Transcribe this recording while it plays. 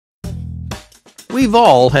We've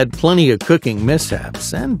all had plenty of cooking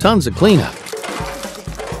mishaps and tons of cleanup.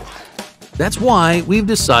 That's why we've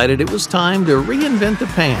decided it was time to reinvent the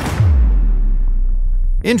pan.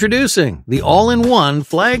 Introducing the all-in-one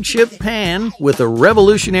Flagship pan with a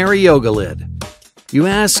revolutionary yoga lid. You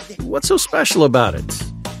ask, what's so special about it?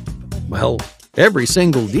 Well, every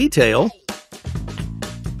single detail.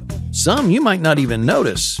 Some you might not even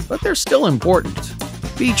notice, but they're still important.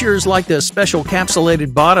 Features like the special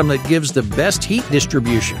capsulated bottom that gives the best heat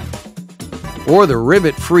distribution, or the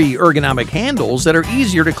rivet-free ergonomic handles that are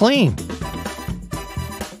easier to clean.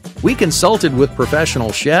 We consulted with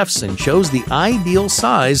professional chefs and chose the ideal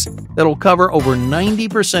size that'll cover over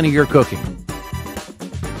 90% of your cooking.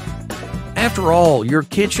 After all, your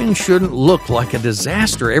kitchen shouldn't look like a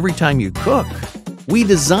disaster every time you cook. We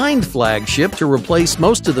designed Flagship to replace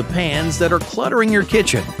most of the pans that are cluttering your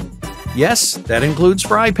kitchen. Yes, that includes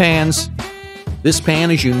fry pans. This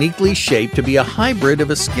pan is uniquely shaped to be a hybrid of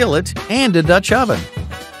a skillet and a Dutch oven.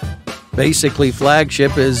 Basically,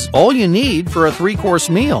 Flagship is all you need for a 3-course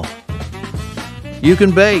meal. You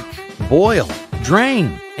can bake, boil,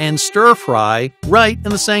 drain, and stir-fry right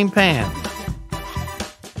in the same pan.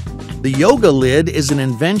 The yoga lid is an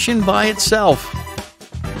invention by itself.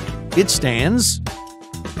 It stands,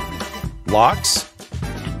 locks,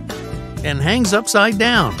 and hangs upside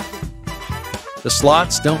down. The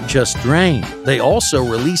slots don't just drain, they also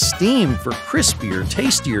release steam for crispier,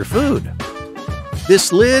 tastier food.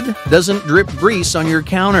 This lid doesn't drip grease on your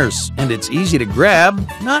counters, and it's easy to grab,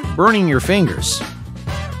 not burning your fingers.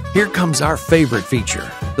 Here comes our favorite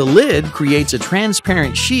feature. The lid creates a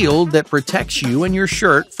transparent shield that protects you and your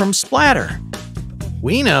shirt from splatter.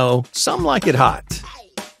 We know some like it hot.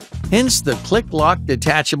 Hence the click-lock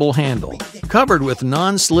detachable handle. Covered with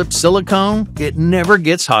non-slip silicone, it never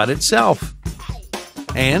gets hot itself.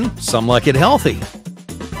 And some like it healthy.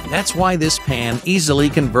 That's why this pan easily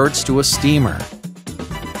converts to a steamer.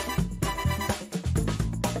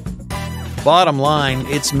 Bottom line,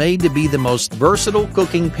 it's made to be the most versatile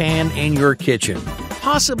cooking pan in your kitchen.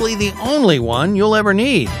 Possibly the only one you'll ever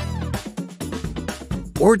need.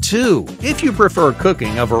 Or two, if you prefer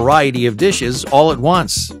cooking a variety of dishes all at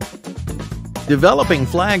once. Developing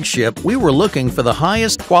Flagship, we were looking for the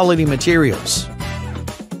highest quality materials.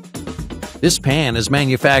 This pan is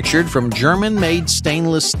manufactured from German-made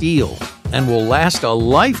stainless steel and will last a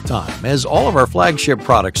lifetime, as all of our Flagship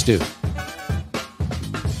products do.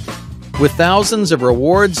 With thousands of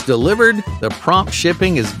rewards delivered, the prompt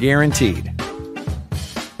shipping is guaranteed.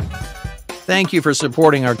 Thank you for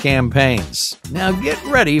supporting our campaigns. Now get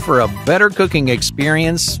ready for a better cooking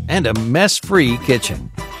experience and a mess-free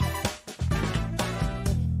kitchen.